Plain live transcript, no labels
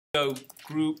go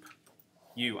group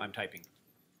U, I'm typing.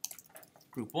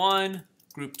 Group 1,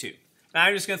 group 2. Now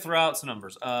I'm just going to throw out some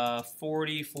numbers.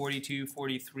 40, 42,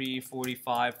 43,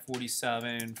 45,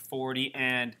 47, 40,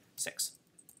 and 6.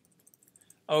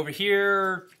 Over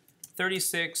here,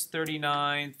 36,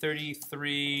 39,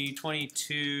 33,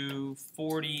 22,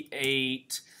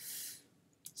 48,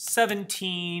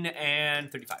 17,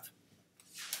 and 35.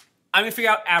 I'm going to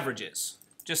figure out averages,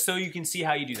 just so you can see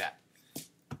how you do that.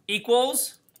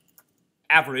 Equals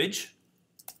average,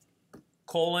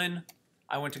 colon,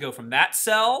 I want to go from that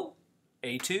cell,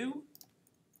 A2.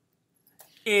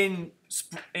 In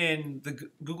the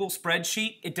Google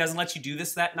spreadsheet, it doesn't let you do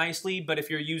this that nicely, but if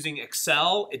you're using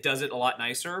Excel, it does it a lot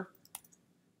nicer.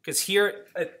 Because here,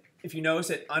 if you notice,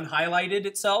 it unhighlighted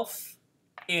itself.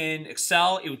 In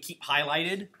Excel, it would keep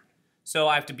highlighted. So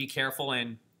I have to be careful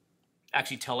and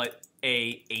actually tell it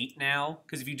A8 now.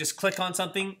 Because if you just click on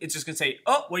something, it's just going to say,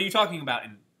 oh, what are you talking about?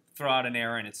 And throw out an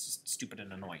error, and it's just stupid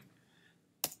and annoying.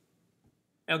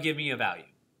 It'll give me a value.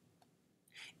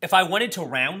 If I wanted to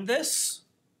round this,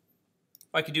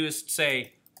 what I could do is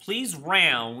say, please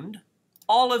round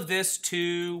all of this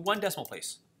to 1 decimal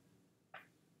place.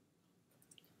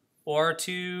 Or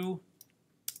to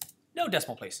no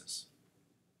decimal places.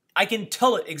 I can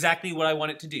tell it exactly what I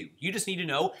want it to do. You just need to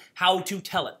know how to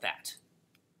tell it that.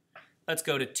 Let's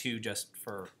go to 2 just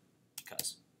for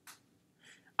because.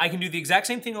 I can do the exact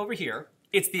same thing over here.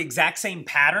 It's the exact same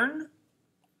pattern.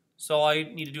 So all I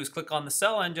need to do is click on the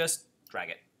cell and just drag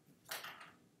it.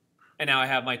 And now I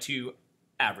have my 2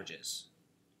 averages.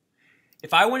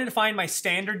 If I wanted to find my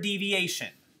standard deviation,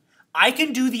 I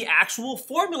can do the actual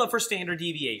formula for standard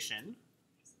deviation,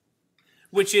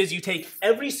 which is you take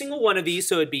every single one of these,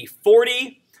 so it'd be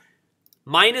 40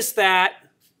 minus that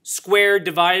squared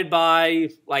divided by,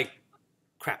 like,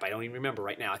 crap, I don't even remember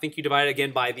right now. I think you divide it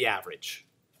again by the average.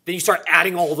 Then you start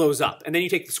adding all those up, and then you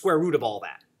take the square root of all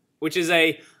that, which is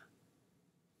a,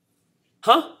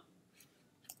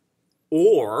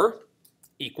 or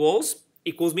equals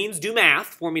means do math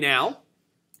for me now.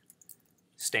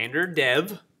 Standard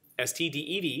dev,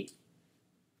 STDEV,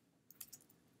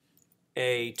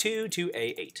 A2 to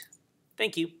A8.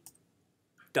 Thank you.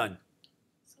 Done.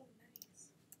 So nice.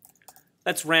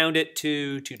 Let's round it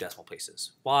to 2 decimal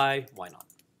places. Why? Why not?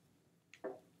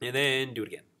 And then do it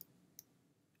again.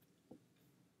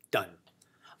 Done.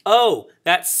 Oh,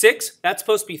 that's 6? That's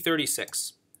supposed to be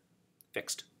 36.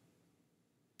 Fixed.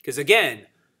 Because again,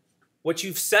 what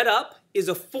you've set up is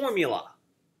a formula.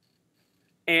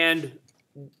 And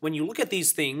when you look at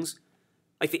these things,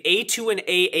 like the A2 and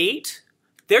A8,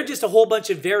 they're just a whole bunch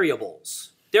of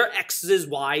variables. They're X's,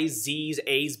 Y's, Z's,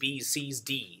 A's, B's, C's,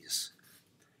 D's.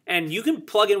 And you can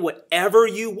plug in whatever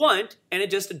you want, and it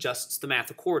just adjusts the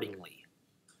math accordingly.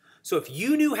 So if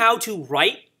you knew how to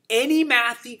write any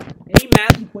math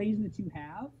equation that you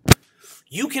have,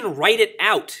 you can write it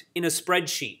out in a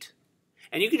spreadsheet.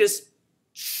 And you can just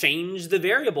change the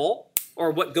variable,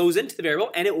 or what goes into the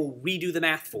variable, and it will redo the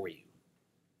math for you.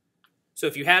 So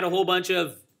if you had a whole bunch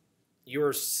of,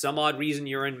 you're some odd reason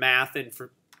you're in math and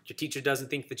your teacher doesn't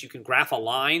think that you can graph a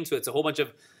line, so it's a whole bunch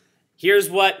of, here's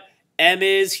what M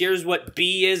is, here's what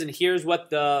B is, and here's what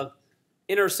the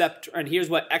intercept, and here's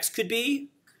what X could be,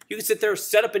 you can sit there,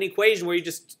 set up an equation where you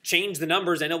just change the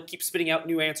numbers and it'll keep spitting out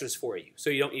new answers for you. So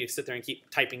you don't need to sit there and keep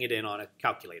typing it in on a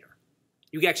calculator.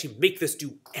 You can actually make this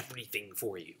do everything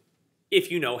for you if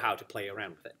you know how to play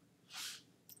around with it.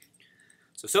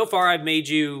 So far I've made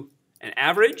you an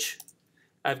average.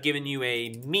 I've given you a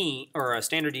mean, or a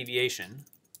standard deviation.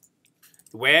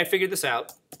 The way I figured this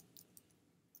out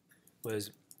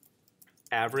was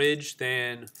average,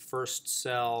 then first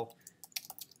cell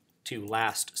to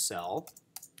last cell.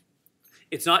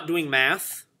 It's not doing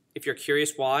math, if you're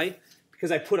curious why,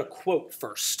 because I put a quote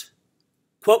first.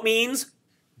 Quote means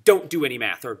don't do any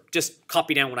math, or just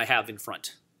copy down what I have in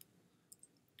front.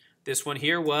 This one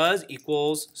here was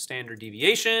equals standard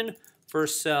deviation,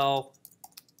 first cell,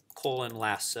 colon,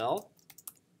 last cell.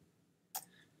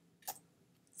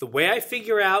 The way I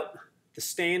figure out the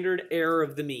standard error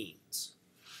of the means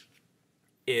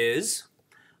is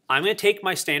I'm going to take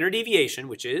my standard deviation,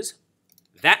 which is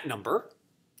that number.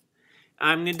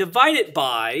 I'm going to divide it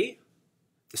by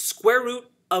the square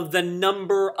root of the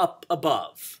number up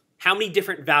above. How many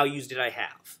different values did I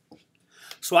have?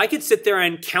 So I could sit there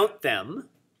and count them.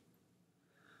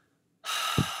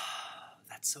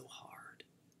 That's so hard.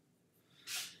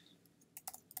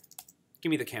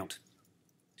 Give me the count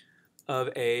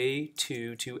of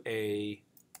A2 to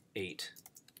A8.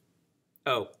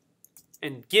 Oh,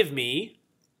 and give me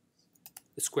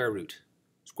the square root.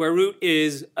 Square root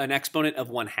is an exponent of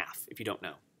 1/2, if you don't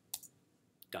know.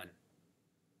 Done.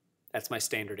 That's my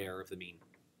standard error of the mean.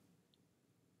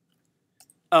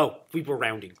 Oh, we were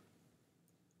rounding.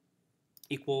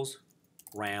 Equals,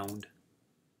 round,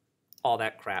 all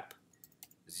that crap.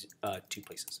 2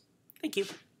 places. Thank you.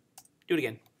 Do it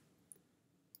again.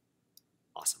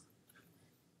 Awesome.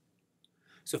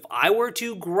 So if I were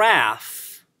to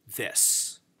graph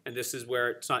this, and this is where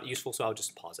it's not useful, so I'll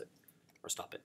just pause it or stop it.